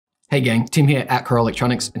Hey gang, Tim here at Core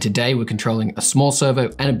Electronics, and today we're controlling a small servo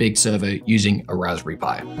and a big servo using a Raspberry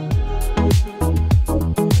Pi.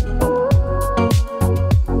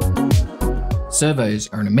 Servos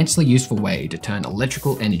are an immensely useful way to turn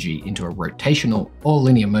electrical energy into a rotational or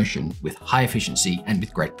linear motion with high efficiency and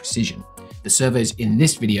with great precision. The servos in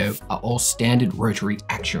this video are all standard rotary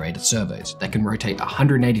actuator servos that can rotate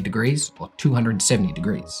 180 degrees or 270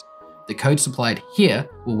 degrees. The code supplied here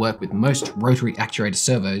will work with most rotary actuator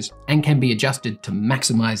servos and can be adjusted to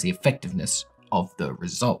maximize the effectiveness of the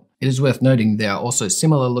result. It is worth noting there are also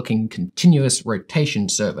similar looking continuous rotation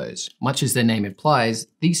servos. Much as their name implies,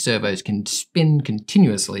 these servos can spin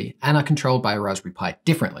continuously and are controlled by a Raspberry Pi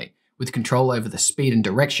differently, with control over the speed and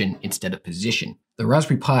direction instead of position. The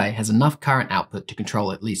Raspberry Pi has enough current output to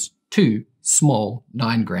control at least two small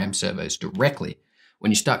 9-gram servos directly.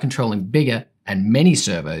 When you start controlling bigger and many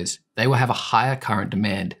servos, they will have a higher current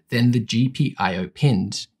demand than the GPIO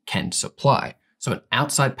pins can supply, so an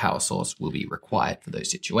outside power source will be required for those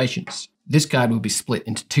situations. This guide will be split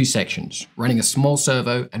into two sections, running a small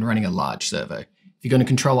servo and running a large servo. If you're going to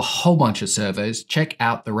control a whole bunch of servos, check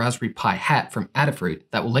out the Raspberry Pi hat from Adafruit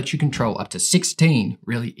that will let you control up to 16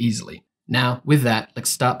 really easily. Now, with that, let's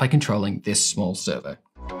start by controlling this small servo.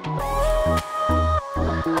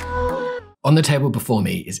 On the table before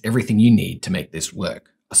me is everything you need to make this work.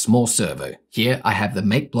 A small servo. Here I have the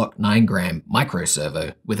MakeBlock 9-gram micro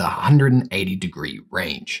servo with a 180 degree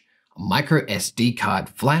range, a micro SD card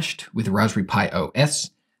flashed with Raspberry Pi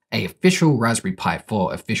OS, a official Raspberry Pi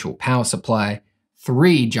 4 official power supply,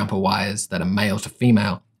 3 jumper wires that are male to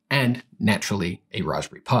female, and naturally a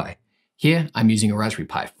Raspberry Pi. Here I'm using a Raspberry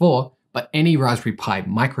Pi 4, but any Raspberry Pi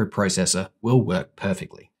microprocessor will work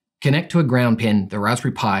perfectly. Connect to a ground pin the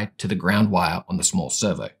Raspberry Pi to the ground wire on the small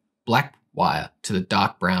servo. Black wire to the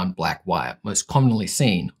dark brown black wire, most commonly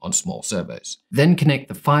seen on small servos. Then connect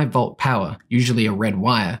the 5-volt power, usually a red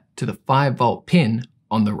wire, to the 5-volt pin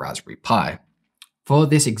on the Raspberry Pi. For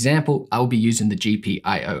this example, I will be using the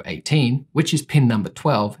GPIO 18, which is pin number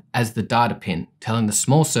 12, as the data pin, telling the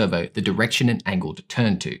small servo the direction and angle to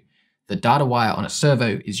turn to. The data wire on a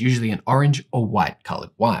servo is usually an orange or white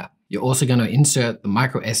colored wire. You're also going to insert the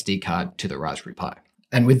micro SD card to the Raspberry Pi.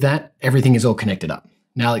 And with that, everything is all connected up.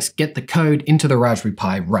 Now let's get the code into the Raspberry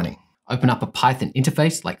Pi running. Open up a Python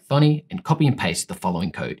interface like Thonny and copy and paste the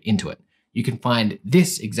following code into it. You can find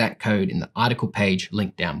this exact code in the article page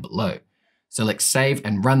linked down below. Select save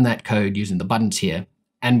and run that code using the buttons here.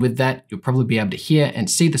 And with that, you'll probably be able to hear and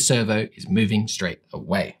see the servo is moving straight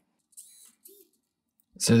away.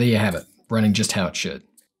 So there you have it, running just how it should.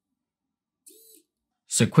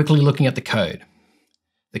 So quickly looking at the code.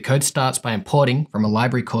 The code starts by importing from a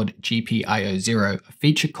library called GPIO0 a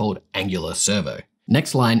feature called Angular Servo.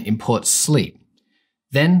 Next line imports sleep.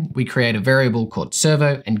 Then we create a variable called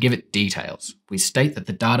servo and give it details. We state that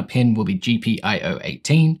the data pin will be GPIO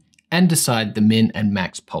 18 and decide the min and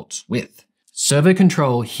max pulse width. Servo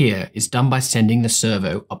control here is done by sending the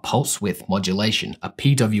servo a pulse width modulation, a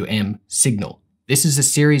PWM signal. This is a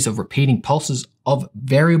series of repeating pulses of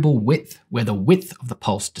variable width, where the width of the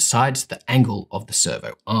pulse decides the angle of the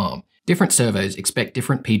servo arm. Different servos expect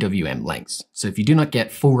different PWM lengths, so if you do not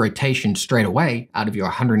get full rotation straight away out of your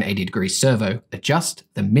 180 degree servo, adjust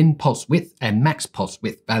the min pulse width and max pulse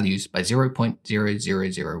width values by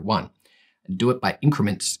 0.0001, and do it by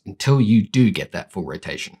increments until you do get that full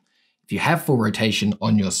rotation. If you have full rotation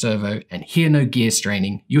on your servo and hear no gear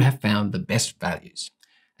straining, you have found the best values.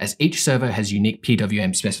 As each servo has unique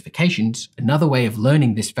PWM specifications, another way of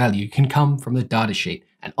learning this value can come from the datasheet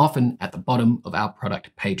and often at the bottom of our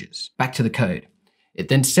product pages. Back to the code. It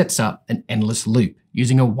then sets up an endless loop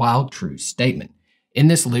using a while true statement. In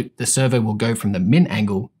this loop, the servo will go from the min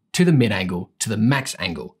angle to the mid angle to the max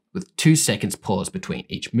angle with 2 seconds pause between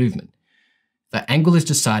each movement. The angle is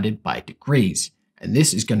decided by degrees, and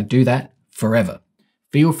this is going to do that forever.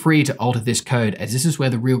 Feel free to alter this code, as this is where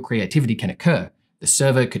the real creativity can occur. The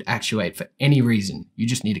servo could actuate for any reason, you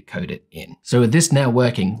just need to code it in. So with this now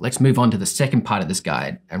working, let's move on to the second part of this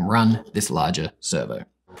guide and run this larger servo.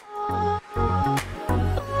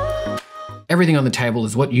 Everything on the table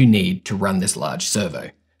is what you need to run this large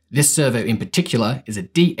servo. This servo in particular is a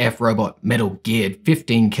DF Robot metal geared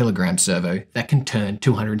 15 kilogram servo that can turn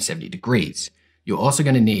 270 degrees. You're also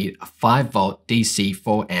going to need a 5-volt DC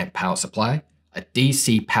 4 amp power supply, a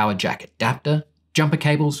DC power jack adapter, jumper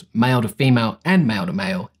cables, male to female and male to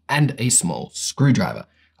male, and a small screwdriver,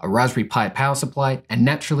 a Raspberry Pi power supply, and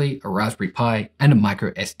naturally a Raspberry Pi and a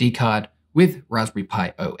micro SD card with Raspberry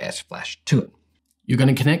Pi OS flashed to it. You're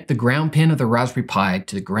going to connect the ground pin of the Raspberry Pi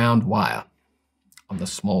to the ground wire on the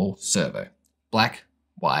small servo. Black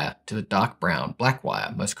wire to the dark brown black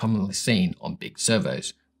wire most commonly seen on big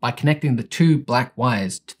servos by connecting the two black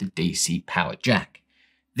wires to the DC power jack.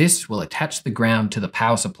 This will attach the ground to the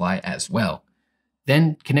power supply as well.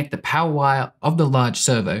 Then connect the power wire of the large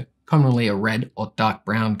servo, commonly a red or dark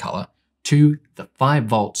brown color, to the 5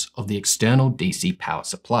 volts of the external DC power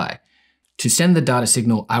supply. To send the data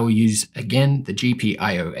signal, I will use again the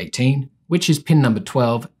GPIO 18, which is pin number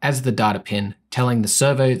 12 as the data pin, telling the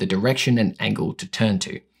servo the direction and angle to turn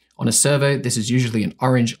to. On a servo, this is usually an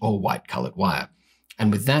orange or white colored wire.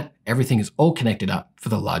 And with that, everything is all connected up for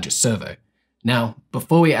the larger servo. Now,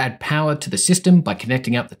 before we add power to the system by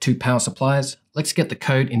connecting up the 2 power supplies, let's get the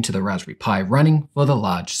code into the Raspberry Pi running for the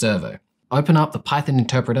large servo. Open up the Python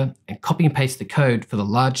interpreter and copy and paste the code for the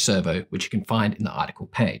large servo, which you can find in the article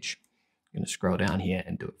page. I'm going to scroll down here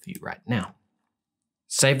and do it for you right now.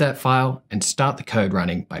 Save that file and start the code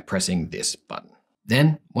running by pressing this button.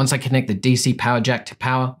 Then, once I connect the DC power jack to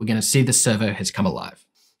power, we're going to see the servo has come alive.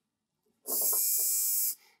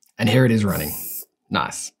 And here it is running.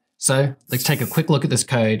 Nice. So let's take a quick look at this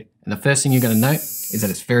code. And the first thing you're going to note is that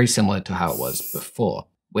it's very similar to how it was before.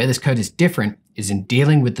 Where this code is different is in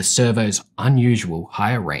dealing with the servo's unusual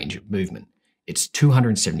higher range of movement. It's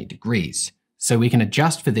 270 degrees. So we can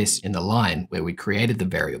adjust for this in the line where we created the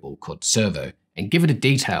variable called servo and give it a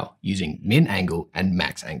detail using min angle and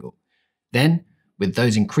max angle. Then, with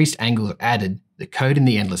those increased angles added, the code in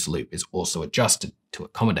the endless loop is also adjusted to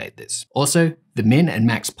accommodate this. Also, the min and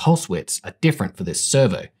max pulse widths are different for this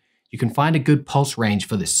servo. You can find a good pulse range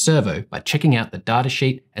for this servo by checking out the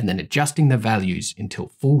datasheet and then adjusting the values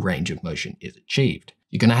until full range of motion is achieved.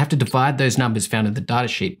 You're going to have to divide those numbers found in the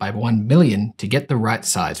datasheet by 1 million to get the right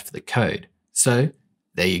size for the code. So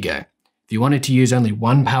there you go. If you wanted to use only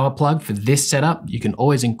one power plug for this setup, you can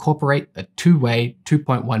always incorporate a 2-way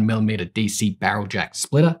 2.1mm DC barrel jack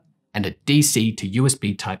splitter and a DC to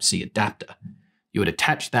USB Type-C adapter. You would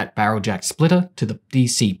attach that barrel jack splitter to the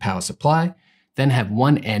DC power supply, then have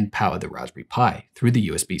one end power the Raspberry Pi through the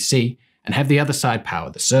USB-C and have the other side power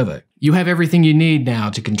the servo. You have everything you need now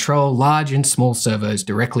to control large and small servos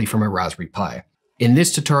directly from a Raspberry Pi. In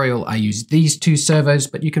this tutorial, I use these 2 servos,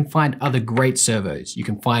 but you can find other great servos. You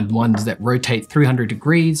can find ones that rotate 300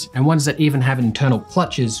 degrees and ones that even have internal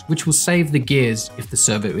clutches, which will save the gears if the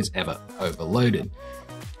servo is ever overloaded.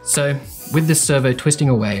 So with this servo twisting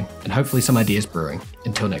away and hopefully some ideas brewing,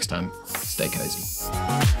 until next time, stay cozy.